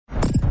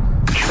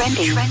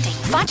Trending.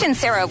 Foch and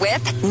Sarah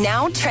with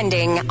Now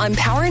Trending on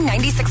Power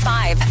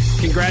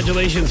 96.5.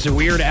 Congratulations to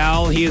Weird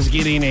Al. He is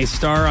getting a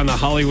star on the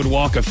Hollywood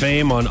Walk of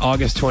Fame on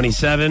August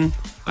 27.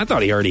 I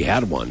thought he already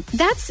had one.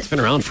 It's been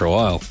around for a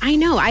while. I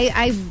know.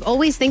 I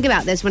always think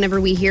about this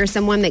whenever we hear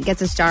someone that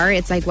gets a star.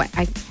 It's like, what?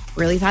 I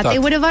really thought they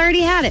would have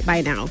already had it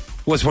by now.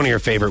 What's one of your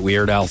favorite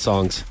Weird Al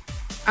songs?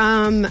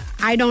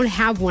 I don't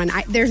have one.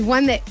 There's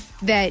one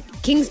that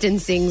Kingston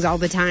sings all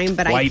the time,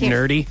 but White and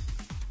Nerdy?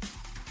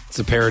 It's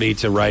a parody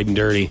to Riding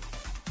Dirty.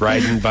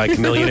 Riding by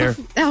Chamillionaire.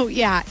 Oh,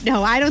 yeah.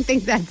 No, I don't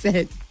think that's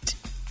it.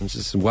 It's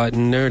just White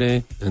and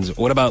Nerdy. And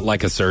what about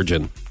Like a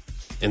Surgeon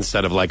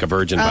instead of Like a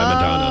Virgin by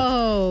Madonna?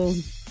 Oh,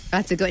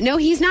 that's a good... No,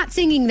 he's not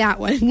singing that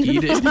one. He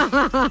did.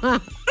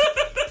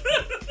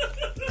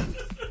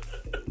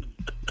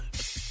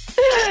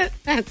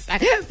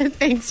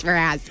 Thanks for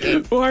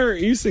asking. Why aren't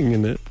you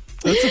singing it?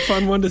 That's a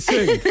fun one to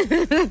sing,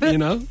 you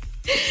know?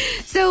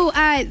 So,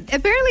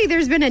 apparently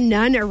there's been a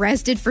nun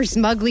arrested for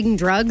smuggling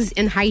drugs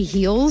in high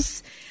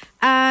heels.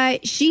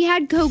 She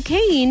had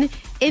cocaine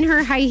in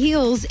her high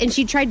heels, and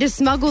she tried to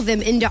smuggle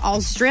them into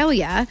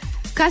Australia.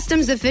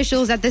 Customs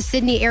officials at the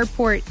Sydney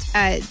airport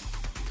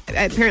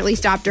apparently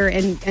stopped her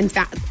and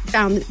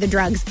found the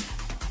drugs.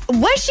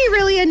 Was she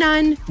really a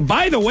nun?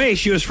 By the way,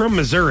 she was from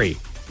Missouri.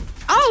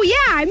 Oh,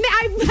 yeah. I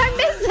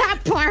missed that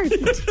part.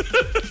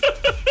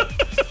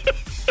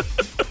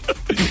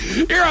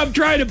 Here I'm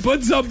trying to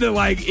put something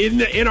like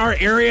in our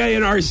area,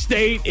 in our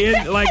state,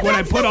 like when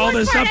I put all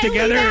this stuff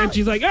together, and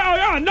she's like, "Oh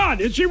yeah,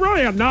 nun. Is she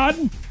really a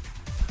nun?"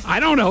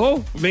 I don't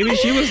know. Maybe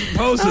she was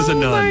posed as a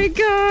nun. Oh my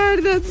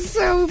God, that's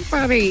so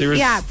funny.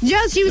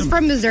 She was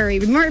from Missouri.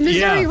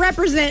 Missouri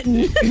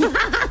representing.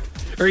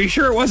 Are you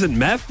sure it wasn't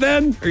meth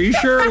then? Are you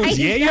sure it was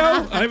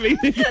yayo? I mean,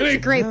 that's a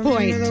great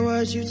point.